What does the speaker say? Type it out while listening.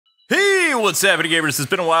Hey, what's happening, gamers? It's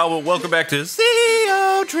been a while, but welcome back to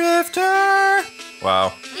Xeodrifter.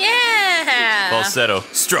 Wow. Yeah. Falsetto,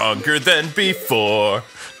 stronger than before.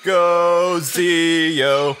 Go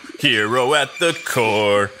Zeo, hero at the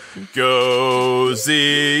core. Go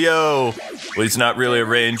Zeo. Well, he's not really a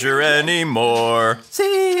ranger anymore.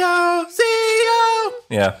 Zeo, Zeo.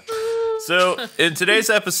 Yeah. So, in today's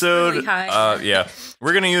episode, really high.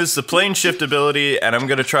 we're going to use the plane shift ability, and I'm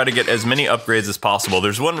going to try to get as many upgrades as possible.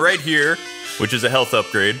 There's one right here, which is a health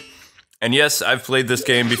upgrade. And yes, I've played this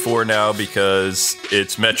game before now because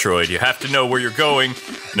it's Metroid. You have to know where you're going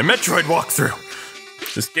in a Metroid walkthrough.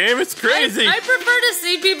 This game is crazy. I prefer to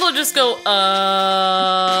see people just go,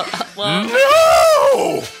 well.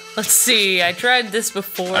 No! Let's see, I tried this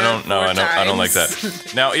before. I don't like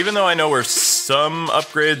that. Now, even though I know where some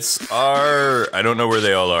upgrades are, I don't know where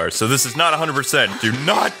they all are. So this is not 100%. Do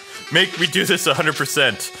not make me do this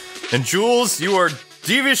 100%. And Jules, you are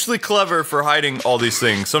deviously clever for hiding all these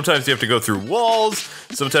things. Sometimes you have to go through walls.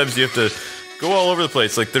 Sometimes you have to go all over the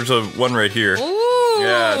place. Like there's a one right here. Ooh,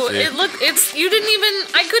 yeah, see?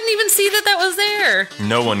 I couldn't even see that was there.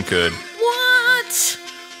 No one could. What?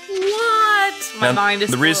 My mind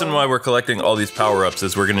is the reason why we're collecting all these power-ups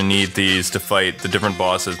is we're going to need these to fight the different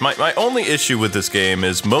bosses. My only issue with this game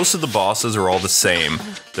is most of the bosses are all the same.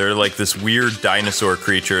 They're like this weird dinosaur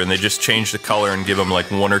creature, and they just change the color and give them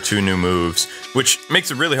like one or two new moves, which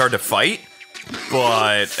makes it really hard to fight.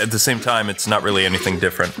 But at the same time, it's not really anything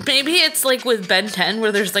different. Maybe it's like with Ben 10,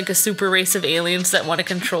 where there's like a super race of aliens that want to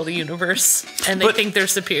control the universe, and they think they're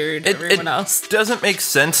superior to everyone else. It doesn't make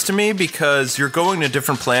sense to me because you're going to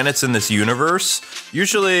different planets in this universe.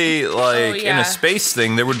 Usually, like in a space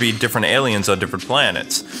thing, there would be different aliens on different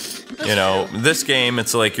planets. You know, this game,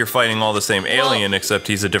 it's like you're fighting all the same alien, except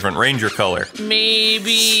he's a different ranger color.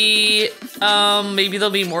 Maybe there'll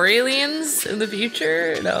be more aliens in the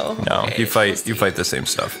future. No, okay, you fight the same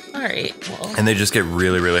stuff. All right, well, and they just get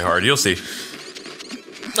really, really hard. You'll see.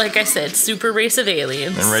 Like I said, super race of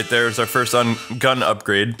aliens. And right there is our first gun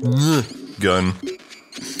upgrade. Gun.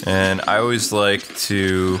 And I always like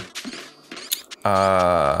to.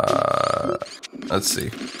 Let's see.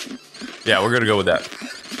 Yeah, we're gonna go with that.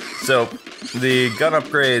 So, the gun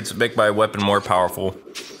upgrades make my weapon more powerful,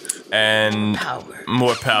 and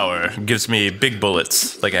more power gives me big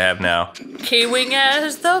bullets, like I have now. KWING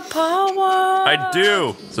has the power! I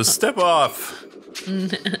do! So step off!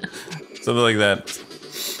 Something like that.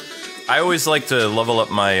 I always like to level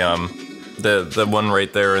up my, the one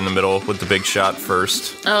right there in the middle with the big shot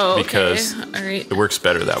first. Oh, okay. Because it works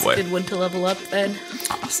better that way. Good one to level up then.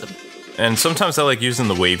 Awesome. And sometimes I like using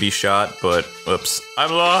the wavy shot, but oops.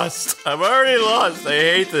 I'm lost. I'm already lost. I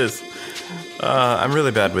hate this. I'm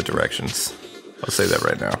really bad with directions. I'll say that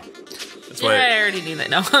right now. That's why I already knew that.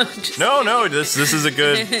 No. No. This is a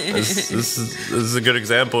good this is a good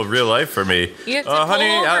example of real life for me. You have to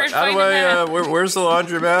honey, how do I where's the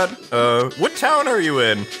laundromat? What town are you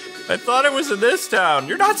in? I thought it was in this town.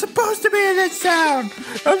 You're not supposed to be in this town.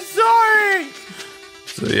 I'm sorry.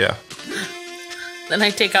 So yeah. Then I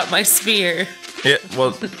take out my spear. Yeah,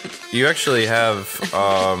 well, you actually have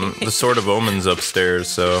the Sword of Omens upstairs,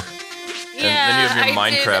 so. Yeah, and you have your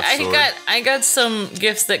Minecraft sword. I got some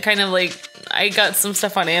gifts that kind of like, I got some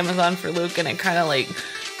stuff on Amazon for Luke, and it kind of like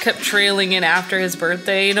kept trailing in after his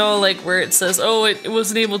birthday, you know, like where it says, oh, it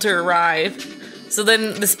wasn't able to arrive. So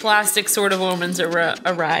then this plastic Sword of Omens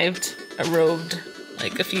arrived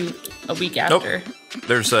like a week after. Nope.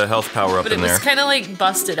 There's a health power up in there. But it was kind of like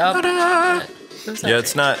busted up. Yeah,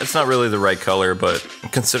 it's not really the right color, but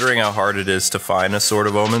considering how hard it is to find a Sword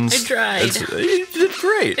of Omens, I tried. You did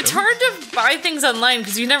great. It's hard to buy things online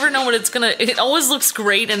because you never know what it's gonna. It always looks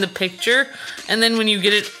great in the picture, and then when you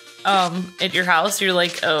get it at your house, you're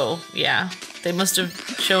like, oh yeah, they must have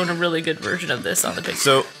shown a really good version of this on the picture.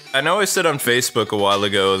 So I know I said on Facebook a while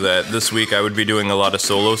ago that this week I would be doing a lot of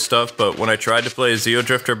solo stuff, but when I tried to play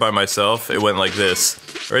Xeodrifter by myself, it went like this.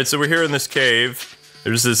 All right, so we're here in this cave.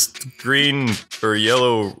 There's this green or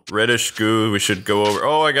yellow reddish goo we should go over.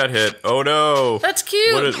 Oh, I got hit. Oh no. That's cute.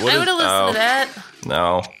 I would have listened to that.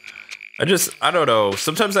 No. I don't know.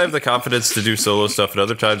 Sometimes I have the confidence to do solo stuff, and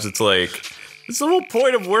other times it's like, it's the whole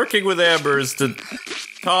point of working with Amber is to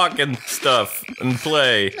talk and stuff and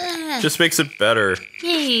play. Just makes it better.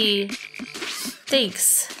 Yay.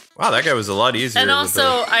 Thanks. Wow, that guy was a lot easier. And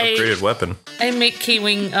also, with the upgraded weapon. I make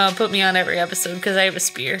KWING put me on every episode because I have a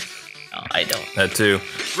spear. No, I don't. That too.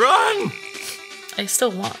 Run! I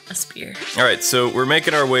still want a spear. Alright, so we're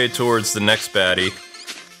making our way towards the next baddie.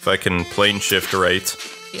 If I can plane shift right.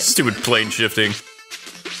 Yep. Stupid plane shifting.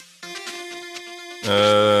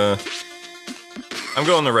 I'm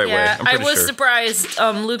going the right way. Yeah, I'm pretty I was sure. surprised.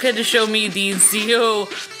 Luke had to show me the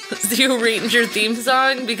Xeodrifter theme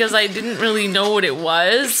song because I didn't really know what it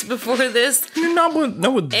was before this. You know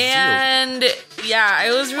what And yeah,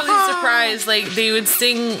 I was really surprised. Like they would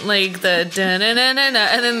sing like the da na na na na,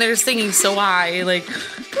 and then they're singing so high, like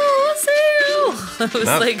go Zeo. It was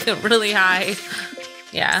like really high.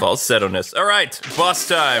 Yeah. Falsetto-ness. All right, boss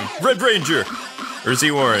time. Red Ranger. Or is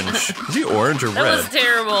he orange? Is he orange or red? That was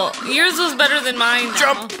terrible. Yours was better than mine. Now.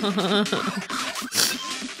 Jump!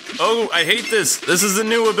 Oh, I hate this. This is a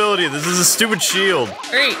new ability. This is a stupid shield.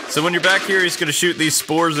 Great. So when you're back here, he's gonna shoot these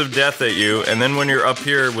spores of death at you, and then when you're up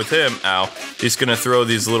here with him, he's gonna throw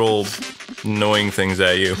these little annoying things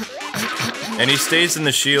at you. And he stays in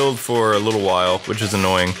the shield for a little while, which is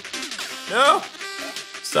annoying. No!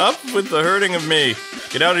 Stop with the hurting of me.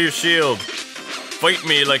 Get out of your shield. Fight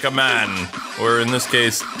me like a man. Or in this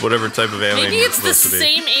case, whatever type of alien. Maybe it's the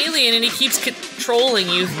same alien and he keeps controlling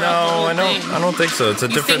you throughout the whole thing. I don't think so. It's a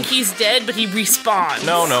different... You think he's dead, but he respawns.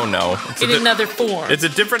 No. It's in another form. It's a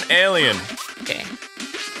different alien. Okay.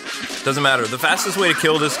 Doesn't matter. The fastest way to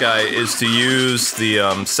kill this guy is to use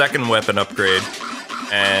the second weapon upgrade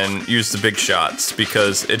and use the big shots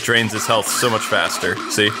because it drains his health so much faster.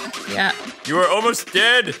 See? Yeah. You are almost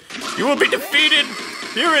dead. You will be defeated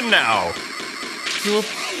here and now. You will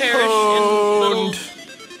perish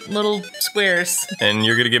in little squares. And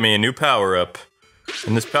you're gonna give me a new power-up.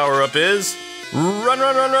 And this power-up is... Run!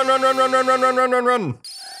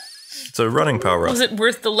 It's a running power-up. Was it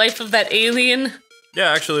worth the life of that alien?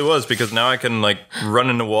 Yeah, actually it was, because now I can, like, run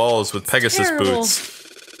into walls with Pegasus boots.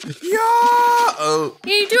 Yeah! Oh.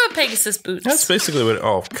 Yeah, you do have Pegasus boots. That's basically what...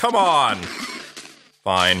 Oh, come on!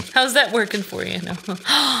 Fine. How's that working for you? No.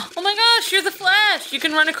 Oh my gosh, you're the Flash! You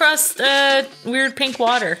can run across weird pink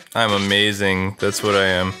water. I'm amazing. That's what I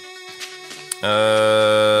am. Yeah,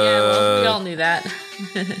 well, we all knew that.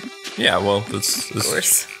 Yeah, well, that's... Of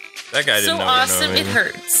course. That guy didn't know. So awesome, it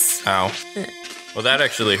hurts. Ow. Well, that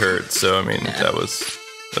actually hurt, so, I mean, that was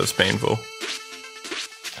painful.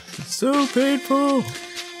 It's so painful!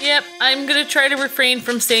 Yep, I'm gonna try to refrain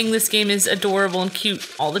from saying this game is adorable and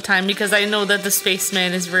cute all the time because I know that the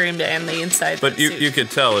spaceman is very manly inside. But you could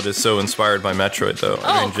tell it is so inspired by Metroid, though. Oh,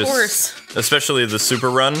 I mean, of course. Especially the Super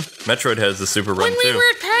Run. Metroid has the Super Run, too. When we were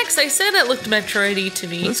at PAX, I said it looked Metroid-y to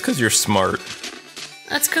me. That's because you're smart.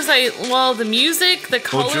 That's because the music, the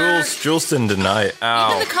color... Well, Jules didn't deny it.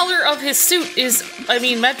 Ow. Even the color of his suit is... I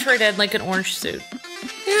mean, Metroid had like an orange suit.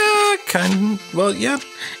 Yeah, kind of. Well, yeah.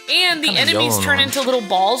 And the enemies turn into little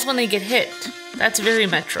balls when they get hit. That's very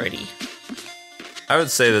Metroid-y. I would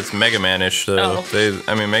say that's Mega Man-ish, though. Oh.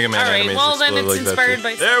 Mega Man enemies well, then it's like inspired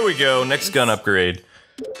by... There we go, next gun upgrade.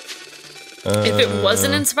 If it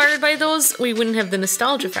wasn't inspired by those, we wouldn't have the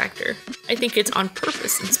nostalgia factor. I think it's on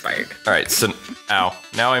purpose inspired. Alright, so... Ow.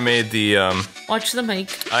 Now I made the, Watch the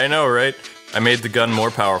mic. I know, right? I made the gun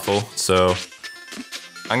more powerful, so...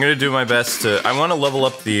 I'm gonna do my best to... I want to level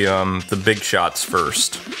up the big shots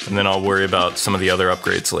first, and then I'll worry about some of the other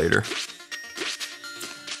upgrades later.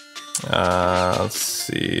 Let's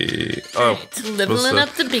see... Oh, right, leveling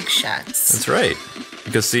up the big shots. That's right.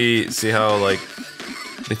 Because see how, like,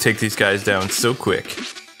 they take these guys down so quick.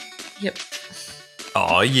 Yep.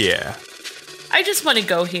 Aw, yeah. I just want to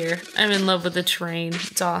go here. I'm in love with the terrain.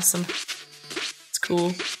 It's awesome. It's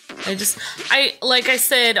cool. Like I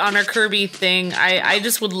said on our Kirby thing, I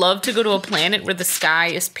just would love to go to a planet where the sky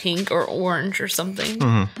is pink or orange or something.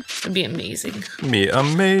 Mm-hmm. It'd be amazing. Be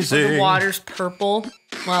amazing. Or the water's purple.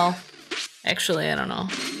 Well, actually, I don't know.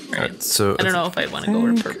 Right. So I don't know if I want to go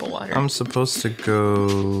where purple water. I'm supposed to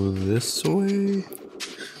go this way?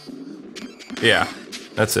 Yeah,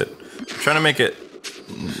 that's it. I'm trying to make it...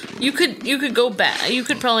 You could go back. You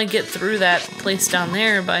could probably get through that place down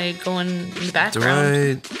there by going in the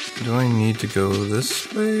background. Do I need to go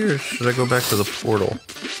this way, or should I go back to the portal?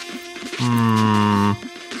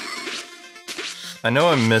 I know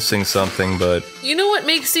I'm missing something, but... You know what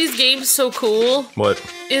makes these games so cool? What?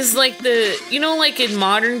 Is like like in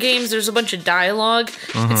modern games, there's a bunch of dialogue.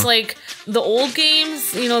 Mm-hmm. It's like the old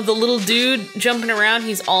games, the little dude jumping around,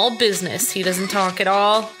 he's all business. He doesn't talk at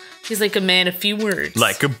all. He's like a man of few words.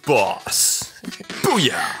 Like a boss.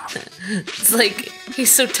 Booyah! It's like,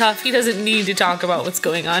 he's so tough, he doesn't need to talk about what's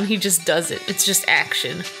going on. He just does it. It's just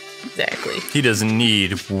action. Exactly. He doesn't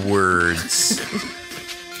need words.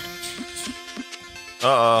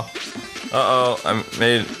 Uh-oh.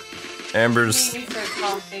 Amber's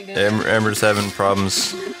having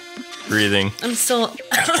problems breathing. I'm still...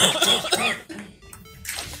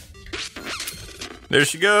 There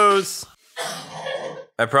she goes.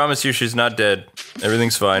 I promise you she's not dead.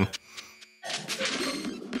 Everything's fine.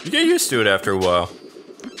 You get used to it after a while.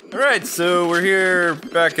 Alright, so we're here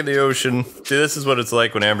back in the ocean. See, this is what it's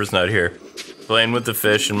like when Amber's not here. Playing with the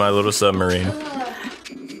fish in my little submarine.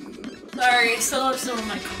 Sorry, I still have some of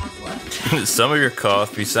my cough left. Some of your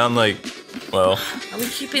cough, you sound like, well... Are we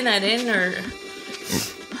keeping that in, or...?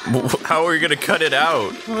 How are we gonna cut it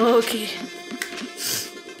out? Okay.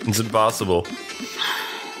 It's impossible.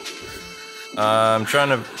 I'm trying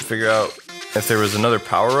to figure out if there was another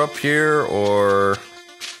power-up here, or...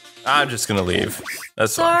 I'm just gonna leave.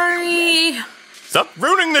 That's sorry. Fine. Stop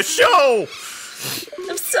ruining the show!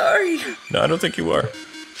 I'm sorry. No, I don't think you are.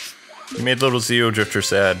 You made little Xeodrifter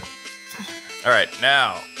sad. Alright,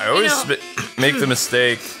 now, I always make the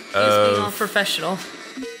mistake of... being all professional.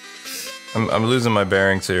 I'm losing my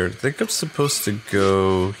bearings here. I think I'm supposed to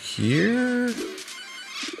go here?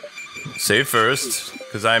 Save first,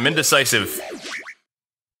 because I'm indecisive.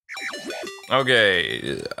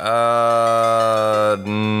 Okay, no,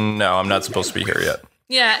 I'm not supposed to be here yet.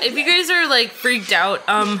 Yeah, if you guys are, like, freaked out,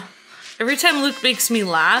 every time Luke makes me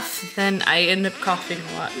laugh, then I end up coughing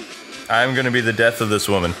a lot. I'm gonna be the death of this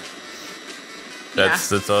woman.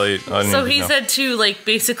 That's all you need to know. So he said to, like,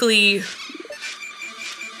 basically...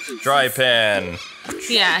 Dry pan.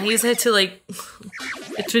 Yeah, he's had to, like...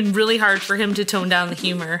 It's been really hard for him to tone down the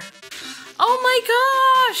humor. Oh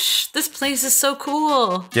my gosh! This place is so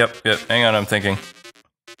cool. Yep. Hang on, I'm thinking.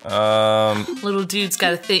 Little dude's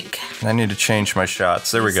gotta think. I need to change my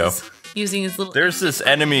shots. There we go. Using his little... There's this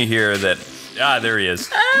enemy here that... there he is.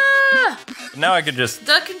 Ah! Now I can just...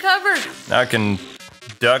 Duck and cover. Now I can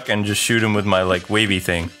duck and just shoot him with my, like, wavy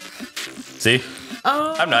thing. See?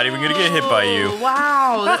 Oh. I'm not even gonna get hit by you.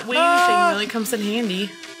 Wow, that wavy thing really comes in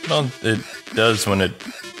handy. Well, it does when it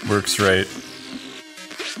works right.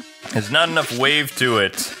 There's not enough wave to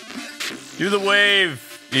it. Do the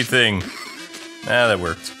wavy thing. That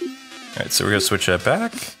worked. Alright, so we're gonna switch that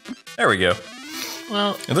back. There we go.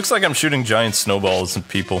 Well, it looks like I'm shooting giant snowballs at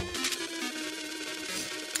people.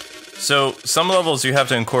 So, some levels you have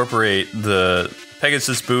to incorporate the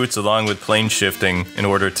Pegasus boots along with plane shifting in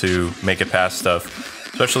order to make it past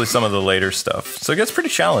stuff. Especially some of the later stuff. So it gets pretty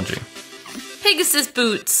challenging. Pegasus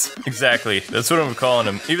boots. Exactly. That's what I'm calling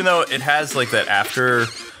them. Even though it has like that after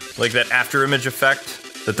image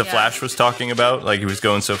effect that the Flash was talking about. Like he was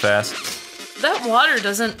going so fast. That water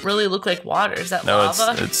doesn't really look like water. Is that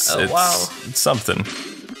lava? Wow. It's something.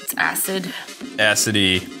 It's acid.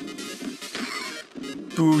 Acidy.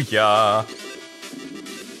 Booyah.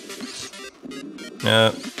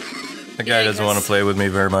 Yeah. The guy doesn't want to play with me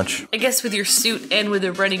very much. I guess with your suit and with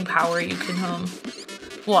the running power, you can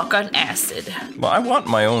walk on acid. Well, I want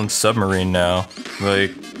my own submarine now.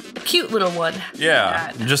 Like... A cute little one.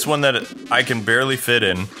 Yeah, just one that I can barely fit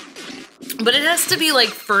in. But it has to be like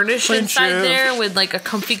furnished inside there with like a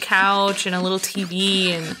comfy couch and a little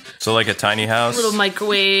TV and... So like a tiny house? A little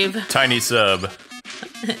microwave. Tiny sub.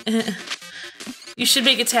 You should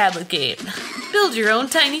make a tablet game. Build your own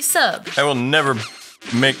tiny sub. I will never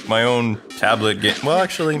make my own tablet game. Well,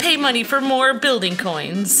 actually... Pay money for more building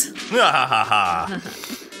coins.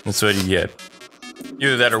 That's what you get.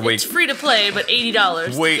 Either that or wait... It's free to play, but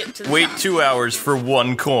 $80 Wait 2 hours for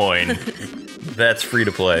 1 coin. That's free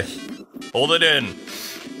to play. Hold it in.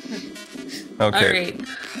 Okay. Alright.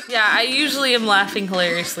 Yeah, I usually am laughing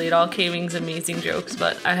hilariously at all KWING's amazing jokes,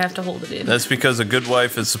 but I have to hold it in. That's because a good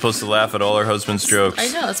wife is supposed to laugh at all her husband's jokes. I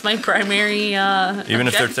know, it's my primary, Even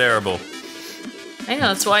if they're terrible. I know,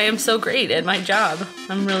 that's why I'm so great at my job.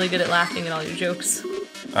 I'm really good at laughing at all your jokes.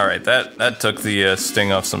 Alright, that took the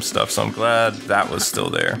sting off some stuff, so I'm glad that was still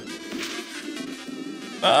there.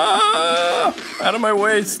 Out of my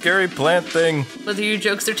way, scary plant thing. Whether your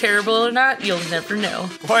jokes are terrible or not, you'll never know.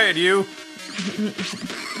 Quiet, you.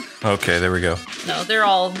 Okay, there we go. No, they're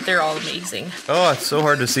all amazing. Oh, it's so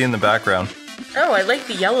hard to see in the background. Oh, I like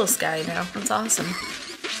the yellow sky now. That's awesome.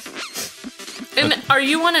 And are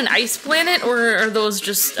you on an ice planet, or are those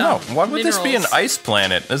just no? Why would minerals? this be an ice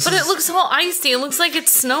planet? But it looks all icy. It looks like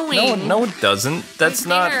it's snowing. No, it doesn't. That's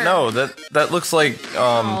not. No, that looks like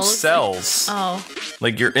cells.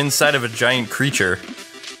 Like you're inside of a giant creature.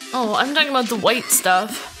 Oh, I'm talking about the white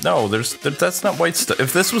stuff. No, that's not white stuff.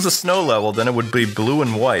 If this was a snow level, then it would be blue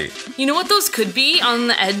and white. You know what those could be on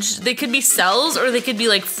the edge? They could be cells, or they could be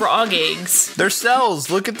like frog eggs. They're cells.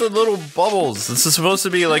 Look at the little bubbles. This is supposed to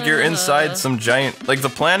be like you're inside some giant... Like the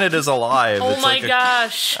planet is alive. Oh it's my like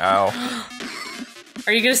gosh. Ow.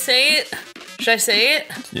 Are you gonna say it? Should I say it?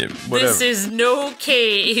 Yeah, whatever. This is no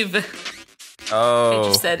cave. Oh. I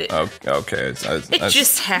just said it. Okay. It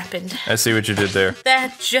just happened. I see what you did there.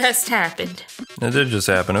 That just happened. It did just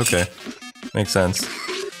happen. Okay. Makes sense.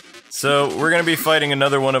 So, we're gonna be fighting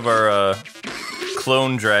another one of our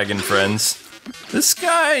clone dragon friends. This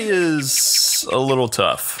guy is a little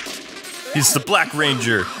tough. He's the Black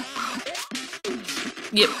Ranger.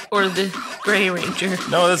 Yep, or the Gray Ranger.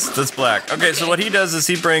 No, that's black. Okay, so what he does is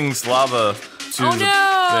he brings lava to the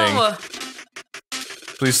thing.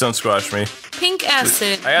 Please don't squash me. Pink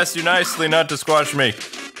acid. I asked you nicely not to squash me.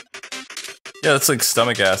 Yeah, that's like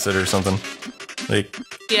stomach acid or something. Like.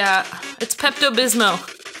 Yeah, it's Pepto-Bismol.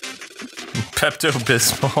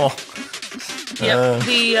 Pepto-Bismol.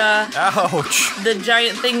 Yep, ouch. the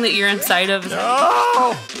giant thing that you're inside of.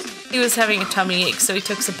 No! He was having a tummy ache, so he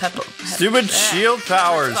took some Stupid shield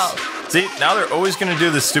powers. See, now they're always gonna do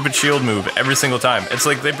this stupid shield move every single time. It's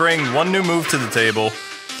like they bring one new move to the table,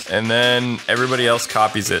 and then everybody else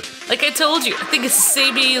copies it. Like I told you, I think it's the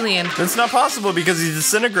same alien. That's not possible because he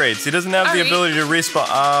disintegrates. He doesn't have the ability to respawn.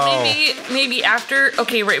 Oh. Maybe after,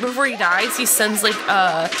 okay, right before he dies, he sends like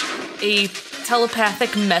a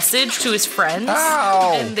telepathic message to his friends.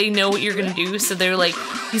 Ow. And they know what you're gonna do, so they're like,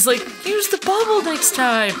 he's like, use the bubble next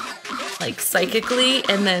time. Like psychically,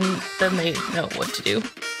 and then they know what to do.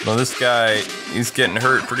 Well, this guy, he's getting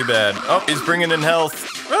hurt pretty bad. Oh, he's bringing in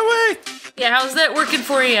health. Run away! Yeah, how's that working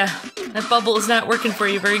for you? That bubble is not working for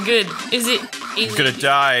you very good, is it? He's gonna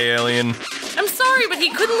die, alien. I'm sorry, but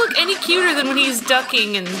he couldn't look any cuter than when he's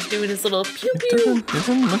ducking and doing his little pew pew.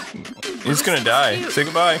 He's gonna die. Cute. Say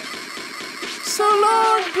goodbye. So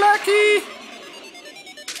long, Blackie!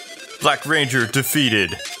 Black Ranger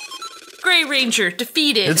defeated. Gray Ranger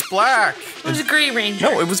defeated. It's black. It was a Gray Ranger.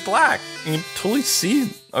 No, it was black. You can totally see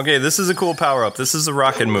it. Okay, this is a cool power-up. This is a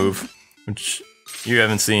rocket move, which you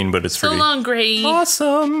haven't seen, but it's pretty so long, Gray.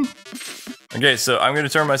 Awesome. Okay, so I'm gonna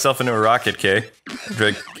turn myself into a rocket, Kay.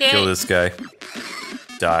 Kill this guy.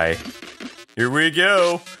 Die. Here we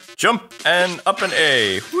go. Jump and up an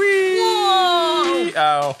A. Whee! Whoa!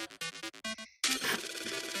 Ow.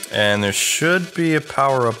 And there should be a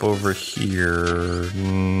power-up over here.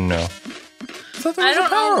 No. I don't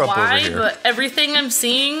know why, but everything I'm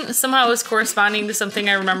seeing somehow is corresponding to something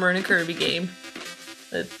I remember in a Kirby game.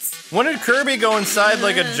 When did Kirby go inside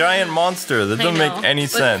like a giant monster? That doesn't make any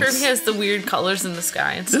sense. Kirby has the weird colors in the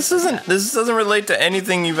sky. And this doesn't relate to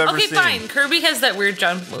anything you've ever seen. Okay, fine. Kirby has that weird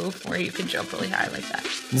jump move where you can jump really high like that.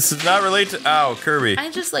 This does not relate to Kirby. I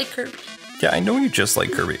just like Kirby. Yeah, I know you just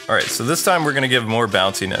like Kirby. All right, so this time we're gonna give more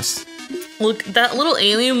bounciness. Look, that little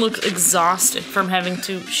alien looks exhausted from having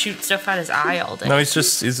to shoot stuff out his eye all day. No,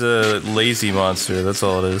 he's a lazy monster. That's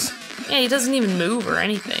all it is. Yeah, he doesn't even move or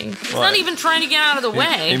anything. He's not even trying to get out of the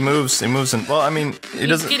way. He moves and, well, I mean,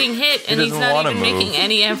 he's getting hit and he's not even making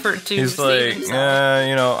any effort to He's like, you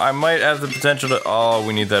know, I might have the potential to, oh,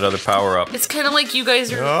 we need that other power up. It's kind of like you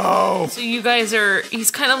guys are,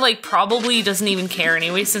 he's kind of like probably doesn't even care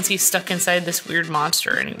anyway since he's stuck inside this weird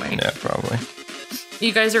monster anyway. Yeah, probably.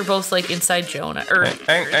 You guys are both like inside Jonah.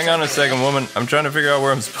 Hang on a second, woman. I'm trying to figure out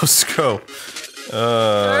where I'm supposed to go.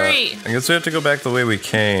 Sorry. I guess we have to go back the way we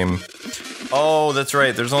came. Oh, that's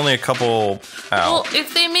right. There's only a couple. Well,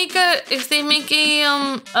 if they make a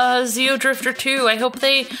Xeodrifter 2, I hope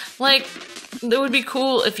they like. That would be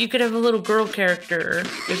cool if you could have a little girl character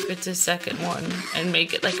if it's a second one and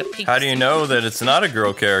make it like a pink. How do you know that it's not a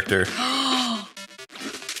girl character?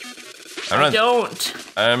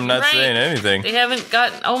 I'm not saying anything. They haven't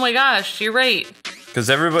gotten. Oh my gosh, you're right. Because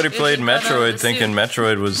everybody played Metroid thinking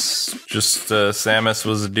Metroid was just Samus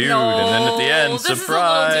was a dude, and then at the end, surprise! Is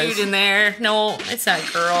a little dude in there. No, it's not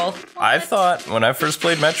a girl. I thought when I first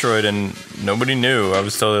played Metroid and nobody knew, I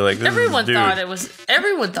was totally like, this everyone is a dude. thought it was.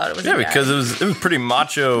 Everyone thought it was. Yeah, a guy. because it was pretty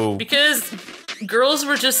macho. Because girls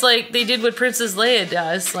were just like they did what Princess Leia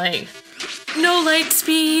does, like no light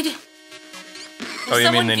speed. Oh,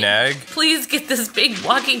 you mean they nag? Please get this big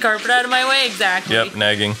walking carpet out of my way, exactly. Yep,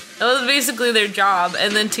 nagging. That was basically their job,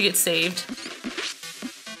 and then to get saved.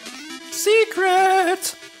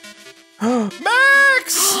 Secret!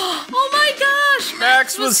 Max! Oh my gosh!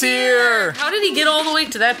 Max was here! How did he get all the way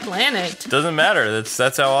to that planet? Doesn't matter.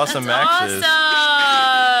 That's how awesome Max is.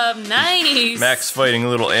 Awesome! Nice! Max fighting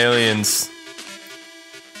little aliens.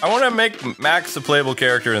 I want to make Max a playable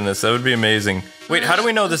character in this. That would be amazing. Wait, how do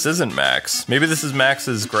we know this isn't Max? Maybe this is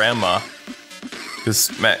Max's grandma. Because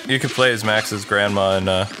you could play as Max's grandma in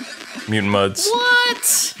Mutant Mudds.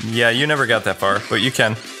 What? Yeah, you never got that far, but you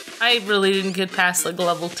can. I really didn't get past like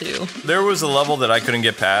level 2. There was a level that I couldn't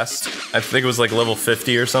get past. I think it was like level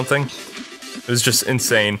 50 or something. It was just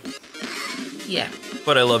insane. Yeah.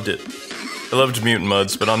 But I loved it. I loved Mutant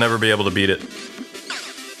Mudds, but I'll never be able to beat it.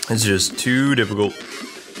 It's just too difficult.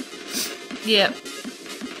 Yep.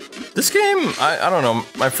 This game, I don't know.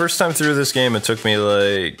 My first time through this game, it took me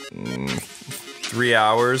like 3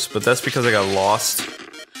 hours, but that's because I got lost.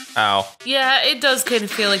 Ow. Yeah, it does kind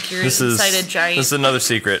of feel like you're inside a giant. This is another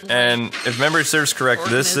secret, and if memory serves correct,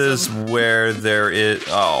 this is where there is.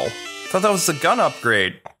 Oh, I thought that was the gun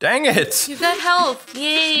upgrade. Dang it! You got health.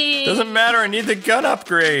 Yay! Doesn't matter. I need the gun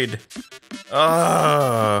upgrade.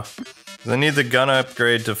 I need the gun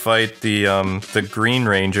upgrade to fight the Green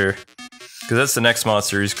Ranger, because that's the next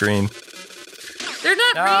monster. He's green. They're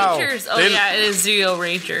not rangers. Oh yeah, it is Zeo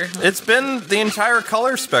Ranger. It's been the entire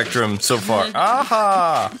color spectrum so far.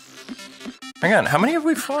 Aha! Hang on, how many have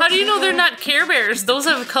we fought? How do you know they're not Care Bears? Those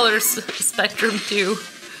have a color spectrum too.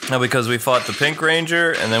 No, because we fought the Pink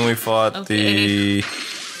Ranger, and then we fought the...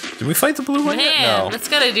 Did we fight the blue one yet? No. That's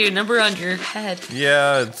gotta do a number on your head.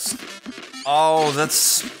 Yeah, it's... Oh,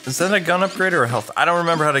 that's... Is that a gun upgrade or a health? I don't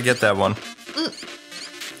remember how to get that one.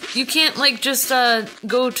 You can't, like, just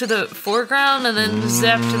go to the foreground and then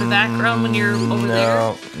zap to the background when you're over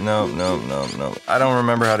there? No. I don't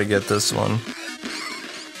remember how to get this one.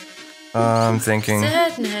 I'm thinking...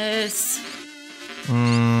 Sadness.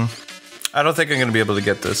 I don't think I'm gonna be able to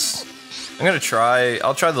get this. I'm gonna try...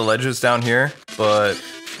 I'll try the ledges down here, but...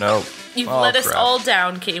 No. You've let us all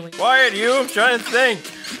down, KWING. Quiet, you! I'm trying to think!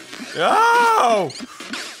 Oh!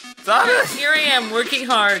 Stop it! Here I am, working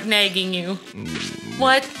hard, nagging you.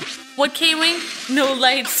 What? What, KWING? No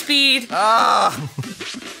light speed. Ah!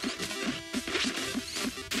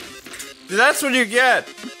 That's what you get.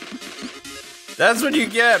 That's what you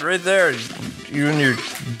get right there. You and your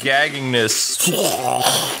gaggingness. Oh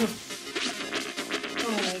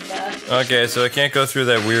my gosh. Okay, so I can't go through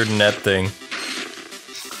that weird net thing.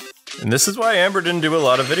 And this is why Amber didn't do a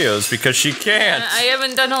lot of videos, because she can't. I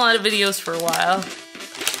haven't done a lot of videos for a while.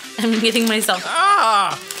 I'm getting myself.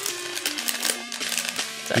 Ah!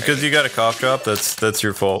 Sorry. Because you got a cough drop, that's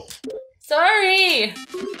your fault. Sorry!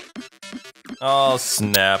 Oh,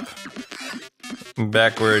 snap. I'm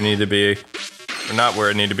back where I need to be. Or not where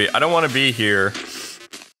I need to be. I don't want to be here.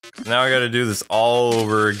 Now I gotta do this all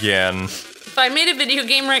over again. If I made a video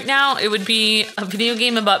game right now, it would be a video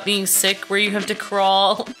game about being sick, where you have to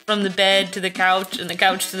crawl from the bed to the couch, and the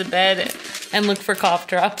couch to the bed, and look for cough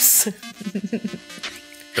drops.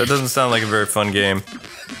 That doesn't sound like a very fun game.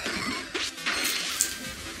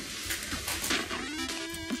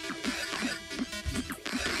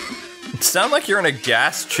 It sounds like you're in a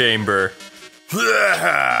gas chamber.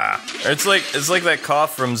 It's like that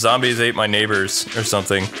cough from Zombies Ate My Neighbors or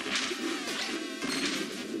something.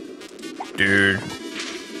 Dude.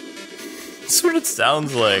 That's what it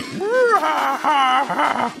sounds like.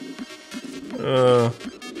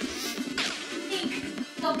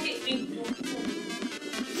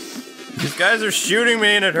 These guys are shooting me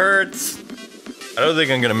and it hurts. I don't think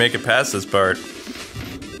I'm gonna make it past this part.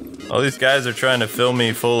 All these guys are trying to fill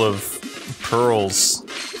me full of pearls.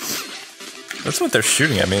 That's what they're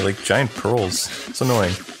shooting at me, like giant pearls. It's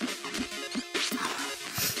annoying.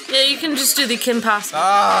 Yeah, you can just do the Kim Possible.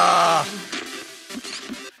 Ah!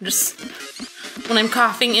 Just, when I'm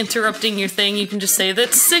coughing, interrupting your thing, you can just say,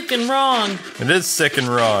 that's sick and wrong. It is sick and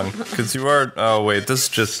wrong, because you are... Oh, wait, this is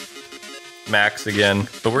just Max again.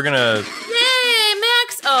 But we're gonna... Yay,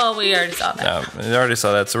 Max! Oh, we already saw that. Yeah, we already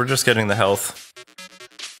saw that, so we're just getting the health.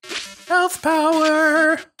 Health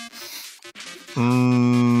power!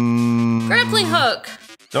 Grappling hook!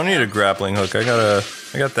 Don't need a grappling hook, I got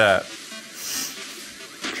that.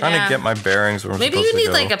 Trying to get my bearings where I'm supposed to go. Maybe you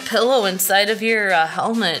need like a pillow inside of your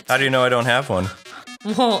helmet. How do you know I don't have one?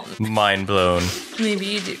 Well, mind blown. Maybe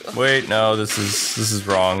you do. Wait, no, this is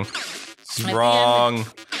wrong. This is wrong.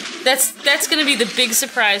 That's gonna be the big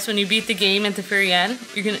surprise when you beat the game at the very end.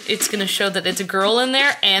 It's gonna show that it's a girl in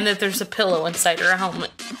there and that there's a pillow inside her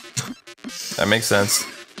helmet. That makes sense.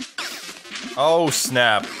 Oh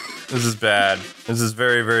snap! This is bad. This is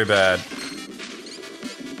very, very bad.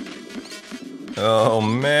 Oh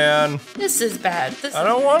man. This is bad. I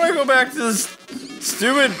don't want to go back to this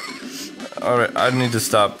stupid... Alright, I need to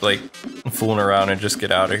stop, like, fooling around and just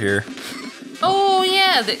get out of here. Oh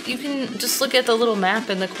yeah, you can just look at the little map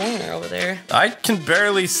in the corner over there. I can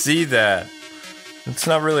barely see that. It's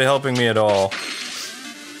not really helping me at all.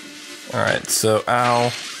 Alright, so,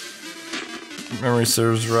 ow. Memory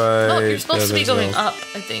serves right. Oh, you're supposed to be going up,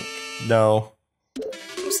 I think. No.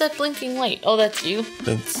 Who's that blinking light? Oh, that's you?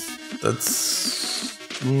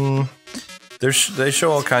 They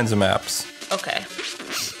show all kinds of maps. Okay.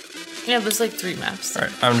 Yeah, there's like 3 maps.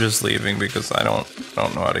 Alright, I'm just leaving because I don't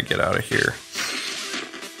know how to get out of here.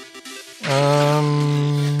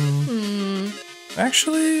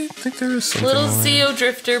 Actually, I think there is something. Little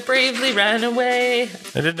Xeodrifter bravely ran away.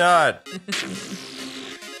 I did not.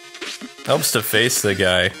 Helps to face the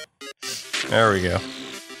guy. There we go.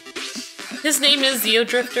 His name is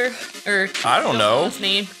Xeodrifter? Or I don't know. His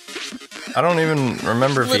name. I don't even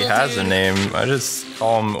remember if he Little has dude. a name. I just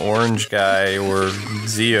call him Orange Guy or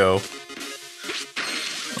Zeo.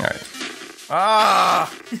 Alright.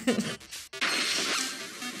 Ah!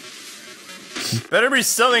 Better be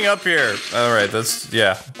something up here. Alright, that's,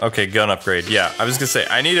 yeah. Okay, gun upgrade. Yeah, I was gonna say,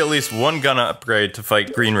 I need at least one gun upgrade to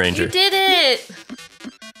fight Green Ranger. You did it!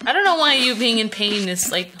 I don't know why you being in pain is,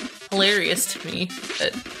 like, hilarious to me,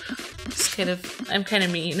 but it's kind of, I'm kind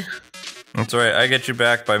of mean. That's alright, I get you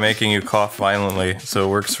back by making you cough violently, so it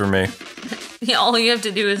works for me. Yeah, all you have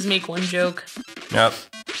to do is make one joke. Yep.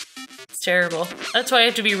 It's terrible. That's why I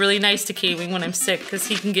have to be really nice to KWING when I'm sick, because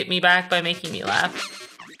he can get me back by making me laugh.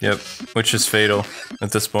 Yep, which is fatal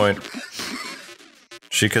at this point.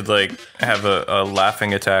 She could, like, have a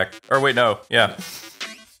laughing attack. Or wait, no, yeah.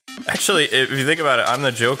 Actually, if you think about it, I'm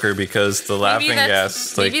the Joker because the laughing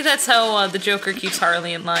gas... like, maybe that's how the Joker keeps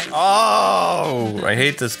Harley in line. oh! I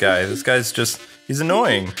hate this guy. This guy's just... he's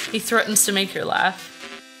annoying. He threatens to make her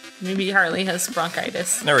laugh. Maybe Harley has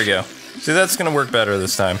bronchitis. There we go. See, that's gonna work better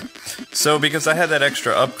this time. So, because I had that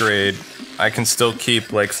extra upgrade, I can still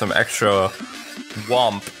keep, like, some extra...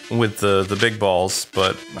 womp with the big balls,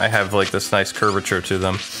 but I have like this nice curvature to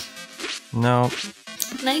them. No.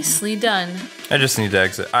 Nicely done. I just need to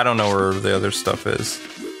exit. I don't know where the other stuff is.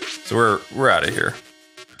 So we're out of here.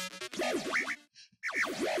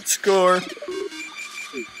 Score.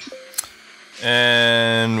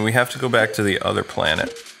 And we have to go back to the other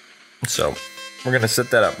planet. So we're gonna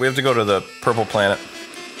set that up. We have to go to the purple planet.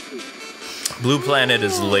 Blue planet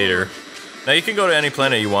is later. Now, you can go to any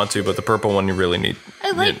planet you want to, but the purple one you really need. I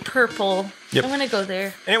like purple. Yep. I'm gonna go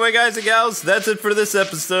there. Anyway, guys and gals, that's it for this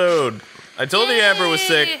episode. I told you Amber was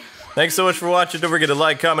sick. Yay! Thanks so much for watching. Don't forget to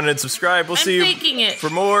like, comment, and subscribe. We'll see you faking it. for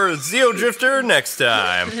more Xeodrifter next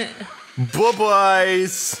time. Bye-bye.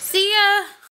 See ya!